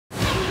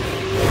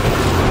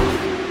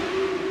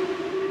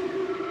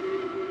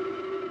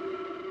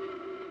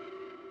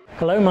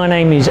Hello, my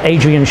name is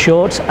Adrian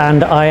Short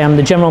and I am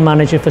the General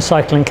Manager for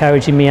Cycle and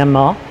Carriage in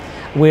Myanmar.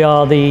 We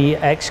are the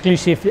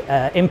exclusive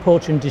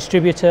importer and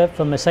distributor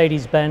for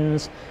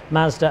Mercedes-Benz,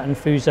 Mazda and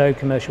Fuso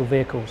commercial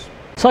vehicles.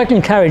 Cycle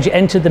and Carriage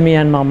entered the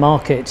Myanmar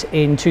market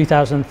in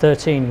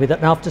 2013 with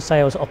an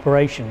after-sales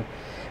operation.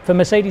 For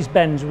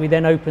Mercedes-Benz, we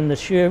then opened the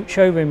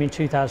showroom in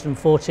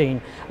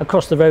 2014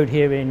 across the road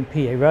here in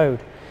PA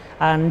Road.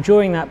 And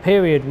during that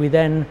period, we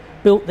then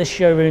built this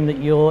showroom that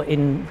you're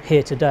in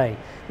here today.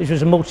 This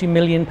was a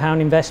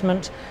multi-million-pound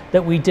investment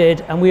that we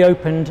did, and we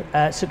opened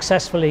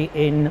successfully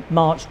in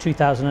March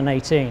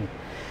 2018.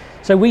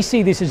 So we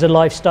see this as a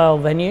lifestyle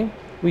venue.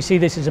 We see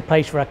this as a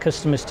place for our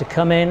customers to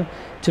come in,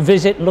 to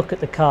visit, look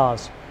at the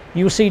cars.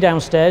 You'll see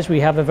downstairs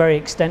we have a very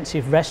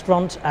extensive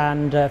restaurant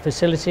and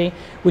facility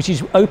which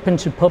is open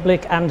to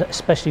public and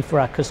especially for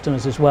our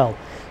customers as well.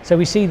 So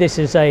we see this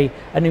as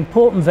an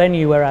important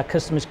venue where our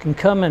customers can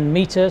come and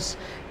meet us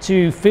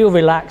to feel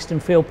relaxed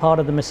and feel part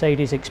of the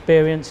Mercedes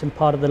experience and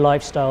part of the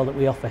lifestyle that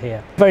we offer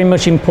here. Very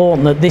much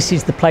important that this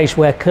is the place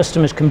where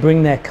customers can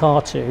bring their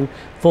car to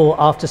for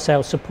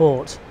after-sales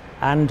support,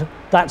 and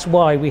that's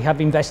why we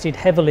have invested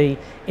heavily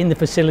in the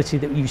facility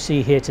that you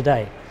see here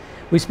today.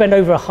 We spend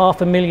over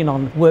 $500,000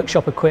 on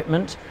workshop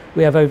equipment.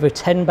 We have over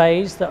 10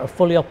 bays that are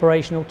fully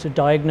operational to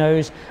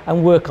diagnose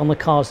and work on the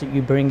cars that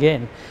you bring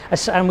in.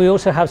 And we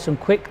also have some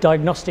quick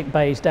diagnostic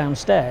bays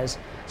downstairs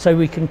so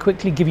we can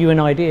quickly give you an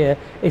idea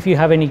if you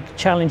have any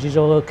challenges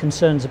or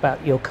concerns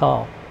about your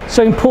car.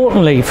 So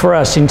importantly for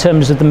us in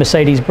terms of the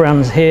Mercedes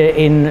brands here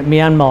in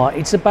Myanmar,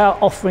 it's about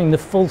offering the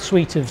full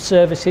suite of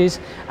services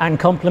and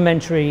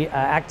complementary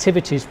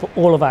activities for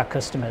all of our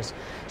customers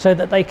so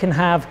that they can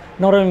have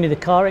not only the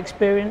car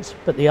experience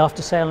but the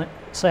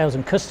after-sales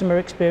and customer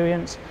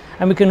experience,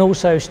 and we can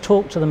also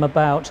talk to them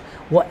about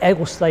what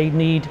else they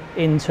need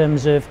in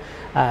terms of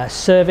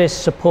service,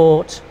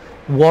 support,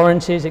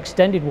 warranties,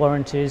 extended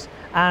warranties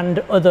and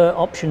other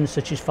options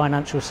such as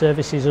financial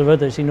services or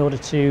others in order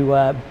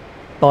to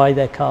buy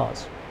their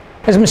cars.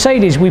 As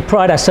Mercedes, we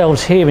pride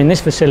ourselves here in this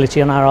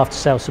facility on our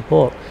after-sales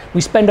support. We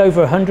spend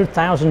over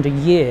 $100,000 a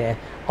year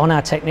on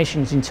our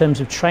technicians in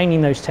terms of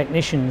training those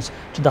technicians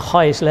to the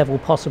highest level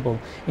possible.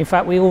 In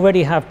fact, we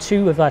already have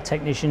 2 of our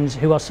technicians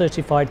who are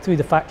certified through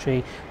the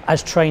factory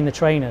as train the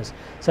trainers.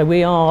 So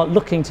we are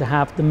looking to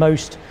have the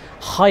most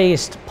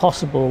highest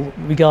possible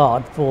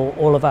regard for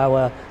all of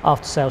our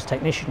after-sales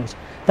technicians.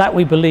 That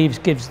we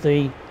believe gives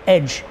the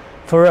edge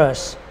for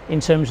us in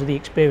terms of the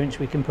experience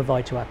we can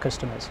provide to our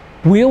customers.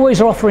 We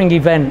always are offering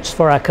events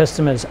for our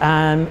customers,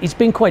 and it's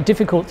been quite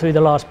difficult through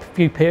the last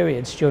few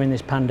periods during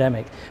this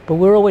pandemic, but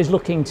we're always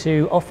looking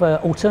to offer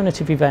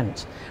alternative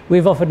events.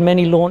 We've offered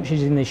many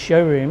launches in this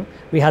showroom.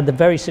 We had the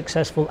very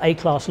successful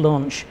A-Class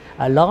launch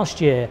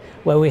last year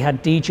where we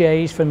had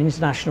DJs from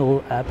international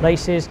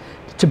places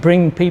to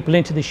bring people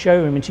into the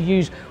showroom and to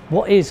use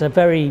what is a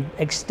very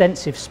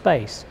extensive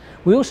space.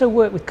 We also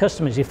work with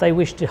customers. If they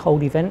wish to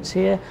hold events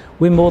here,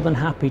 we're more than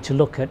happy to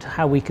look at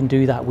how we can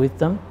do that with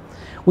them.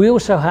 We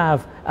also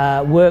have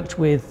worked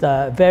with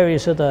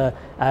various other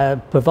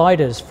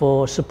providers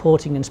for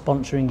supporting and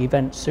sponsoring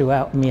events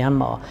throughout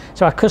Myanmar.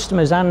 So our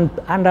customers and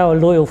our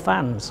loyal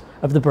fans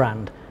of the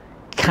brand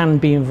can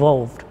be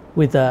involved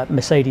with the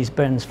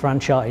Mercedes-Benz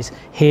franchise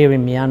here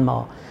in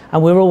Myanmar.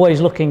 And we're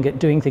always looking at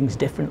doing things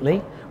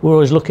differently. We're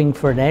always looking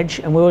for an edge,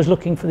 and we're always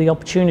looking for the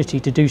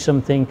opportunity to do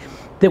something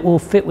that will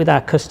fit with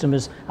our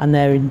customers and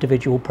their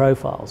individual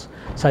profiles.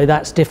 So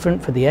that's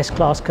different for the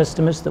S-Class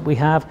customers that we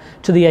have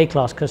to the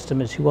A-Class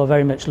customers who are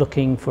very much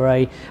looking for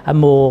a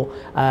more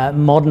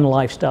modern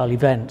lifestyle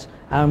event.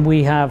 And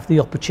we have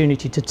the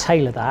opportunity to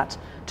tailor that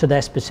to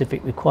their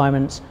specific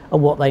requirements and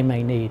what they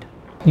may need.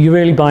 You're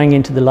really buying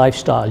into the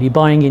lifestyle, you're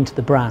buying into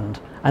the brand.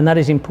 And that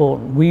is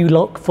important. We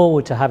look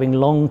forward to having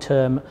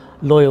long-term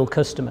loyal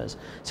customers.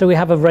 So we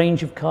have a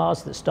range of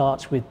cars that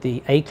starts with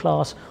the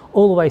A-Class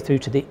all the way through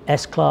to the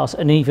S-Class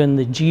and even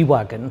the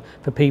G-Wagon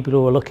for people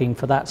who are looking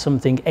for that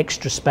something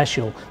extra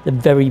special, the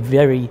very,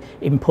 very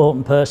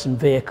important person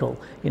vehicle,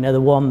 you know,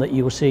 the one that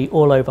you will see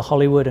all over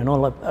Hollywood and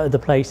all other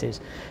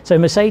places. So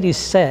Mercedes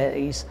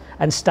says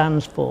and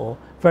stands for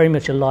very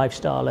much a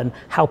lifestyle and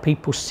how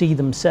people see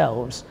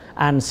themselves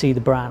and see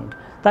the brand.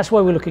 That's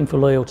why we're looking for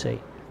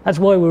loyalty. That's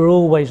why we're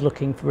always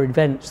looking for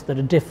events that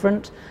are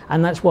different,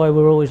 and that's why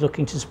we're always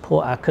looking to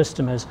support our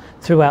customers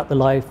throughout the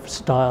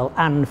lifestyle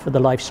and for the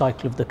life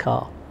cycle of the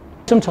car.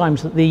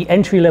 Sometimes the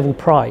entry-level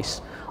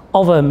price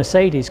of a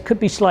Mercedes could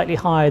be slightly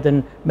higher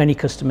than many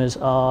customers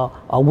are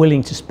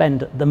willing to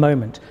spend at the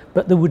moment,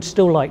 but they would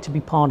still like to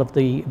be part of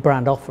the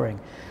brand offering.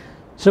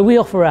 So we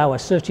offer our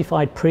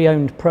certified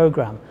pre-owned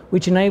program,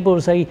 which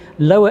enables a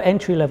lower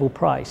entry-level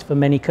price for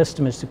many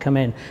customers to come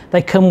in.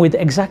 They come with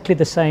exactly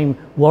the same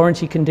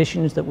warranty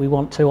conditions that we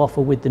want to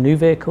offer with the new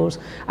vehicles,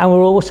 and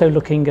we're also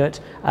looking at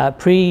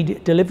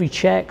pre-delivery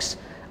checks,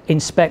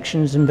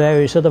 inspections and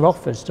various other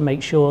offers to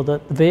make sure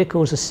that the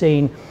vehicles are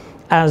seen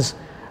as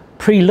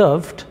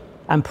pre-loved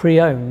and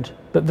pre-owned,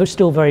 but they're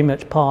still very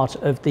much part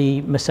of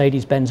the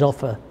Mercedes-Benz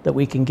offer that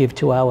we can give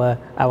to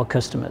our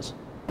customers.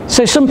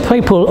 So some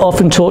people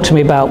often talk to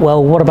me about,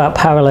 well, what about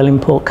parallel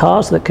import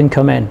cars that can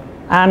come in?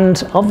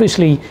 And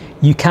obviously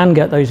you can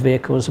get those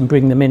vehicles and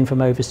bring them in from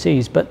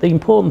overseas, but the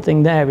important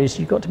thing there is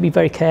you've got to be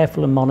very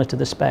careful and monitor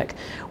the spec.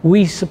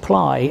 We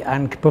supply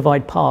and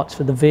provide parts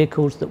for the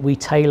vehicles that we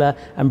tailor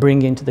and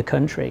bring into the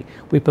country.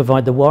 We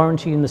provide the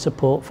warranty and the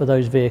support for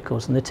those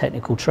vehicles and the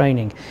technical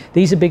training.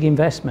 These are big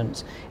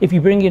investments. If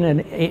you bring in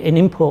an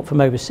import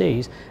from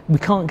overseas, we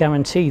can't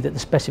guarantee that the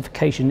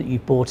specification that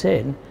you've bought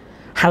in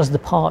has the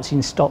parts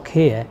in stock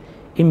here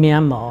in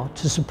Myanmar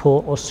to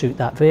support or suit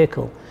that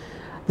vehicle.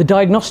 The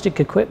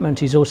diagnostic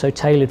equipment is also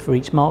tailored for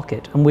each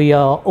market, and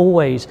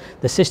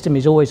the system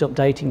is always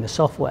updating the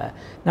software.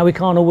 Now, we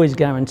can't always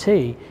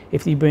guarantee,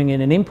 if you bring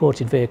in an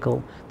imported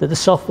vehicle, that the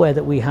software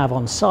that we have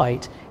on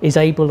site is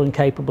able and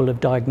capable of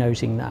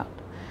diagnosing that.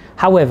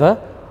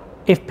 However,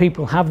 if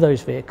people have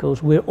those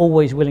vehicles, we're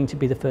always willing to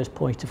be the first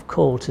point of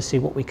call to see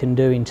what we can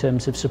do in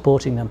terms of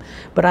supporting them.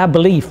 But our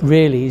belief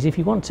really is, if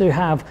you want to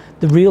have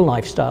the real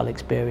lifestyle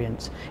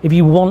experience, if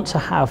you want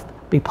to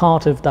be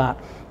part of that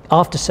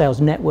after sales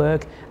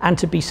network and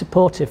to be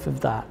supportive of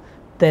that,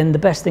 then the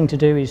best thing to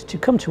do is to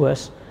come to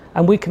us,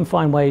 and we can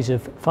find ways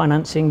of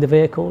financing the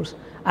vehicles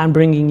and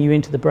bringing you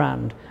into the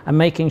brand and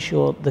making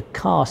sure the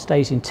car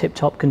stays in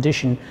tip-top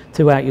condition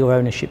throughout your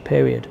ownership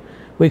period.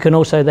 We can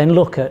also then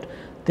look at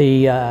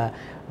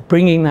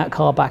bringing that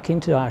car back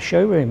into our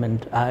showroom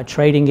and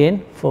trading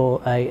in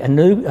for a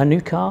new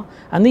car.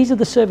 And these are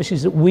the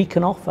services that we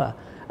can offer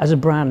as a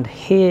brand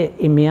here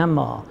in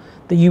Myanmar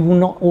that you will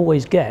not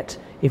always get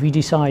if you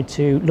decide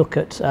to look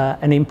at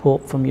an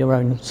import from your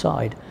own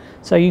side.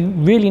 So you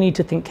really need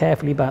to think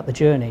carefully about the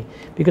journey,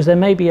 because there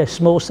may be a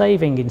small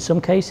saving in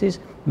some cases,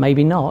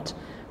 maybe not,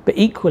 but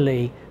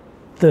equally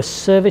the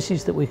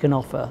services that we can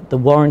offer, the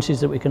warranties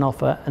that we can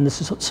offer, and the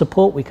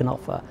support we can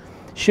offer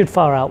should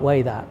far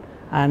outweigh that.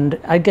 And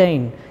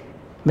again,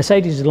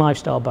 Mercedes is a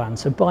lifestyle brand,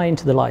 so buy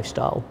into the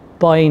lifestyle,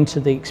 buy into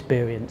the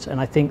experience, and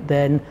I think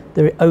then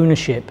the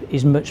ownership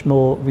is much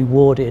more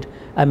rewarded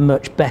and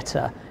much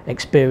better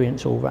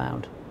experience all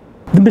round.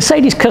 The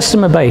Mercedes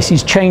customer base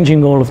is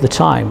changing all of the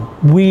time.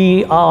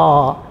 We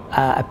are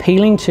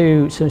appealing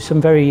to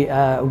some very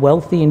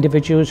wealthy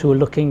individuals who are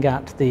looking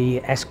at the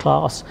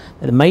S-Class,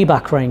 the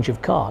Maybach range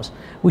of cars,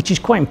 which is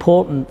quite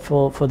important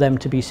for them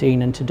to be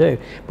seen and to do.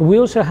 But we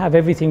also have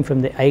everything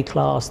from the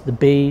A-Class, the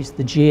Bs,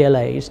 the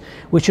GLAs,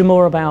 which are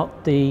more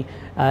about the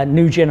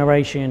new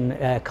generation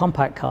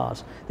compact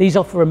cars. These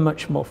offer a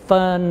much more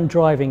fun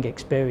driving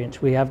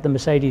experience. We have the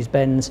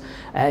Mercedes-Benz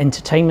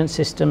entertainment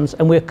systems,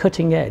 and we're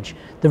cutting edge.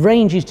 The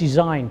range is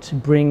designed to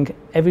bring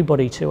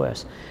everybody to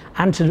us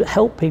and to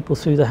help people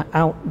through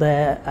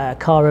their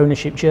car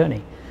ownership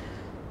journey.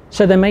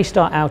 So they may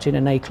start out in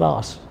an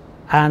A-Class,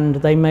 and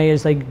they may,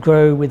 as they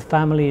grow with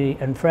family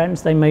and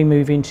friends, they may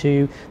move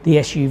into the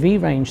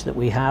SUV range that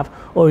we have,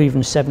 or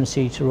even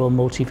 7-seater or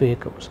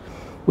multi-vehicles.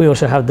 We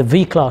also have the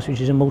V-Class, which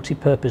is a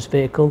multi-purpose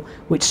vehicle,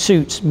 which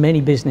suits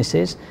many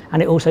businesses,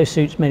 and it also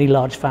suits many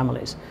large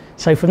families.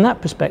 So from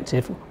that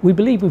perspective, we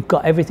believe we've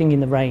got everything in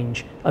the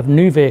range of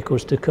new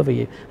vehicles to cover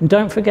you. And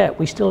don't forget,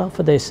 we still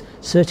offer this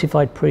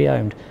certified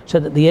pre-owned, so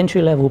that the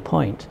entry-level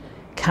point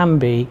can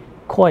be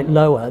quite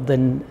lower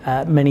than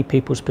many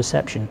people's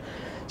perception.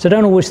 So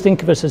don't always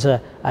think of us as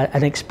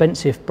an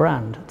expensive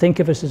brand. Think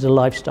of us as a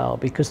lifestyle,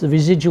 because the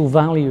residual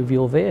value of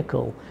your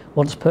vehicle,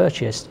 once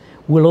purchased,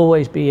 will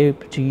always be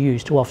able to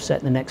use to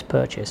offset the next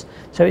purchase.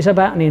 So it's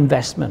about an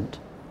investment.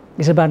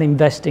 It's about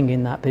investing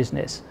in that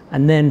business.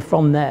 And then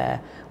from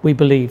there, we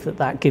believe that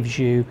that gives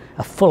you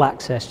a full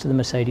access to the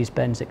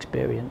Mercedes-Benz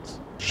experience.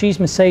 She's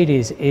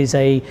Mercedes is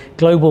a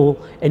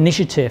global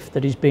initiative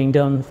that is being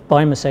done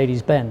by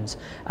Mercedes-Benz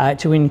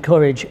to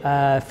encourage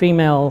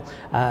female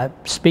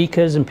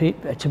speakers and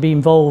to be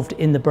involved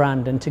in the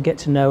brand and to get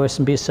to know us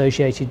and be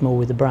associated more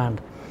with the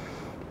brand.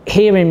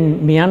 Here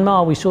in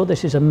Myanmar, we saw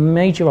this as a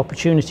major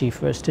opportunity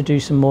for us to do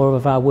some more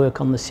of our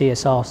work on the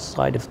CSR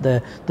side of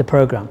the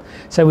program.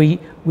 So we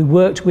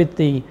worked with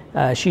the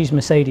She's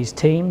Mercedes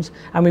teams,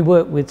 and we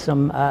worked with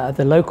some of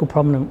the local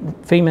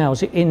prominent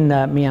females in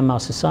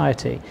Myanmar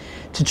society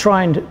to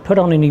try and put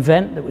on an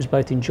event that was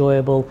both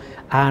enjoyable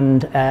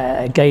and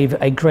gave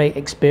a great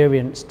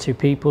experience to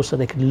people, so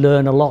they could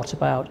learn a lot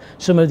about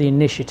some of the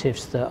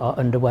initiatives that are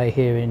underway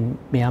here in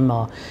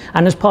Myanmar.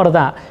 And as part of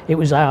that, it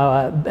was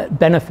our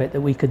benefit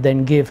that we could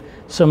then give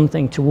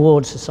something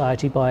towards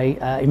society by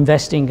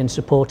investing and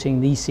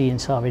supporting these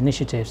CSR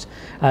initiatives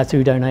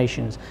through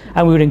donations.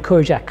 And we would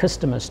encourage our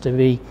customers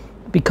to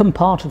become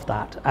part of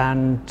that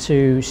and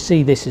to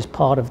see this as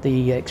part of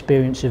the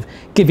experience of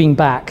giving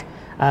back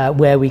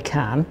where we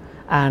can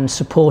and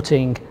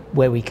supporting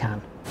where we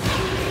can.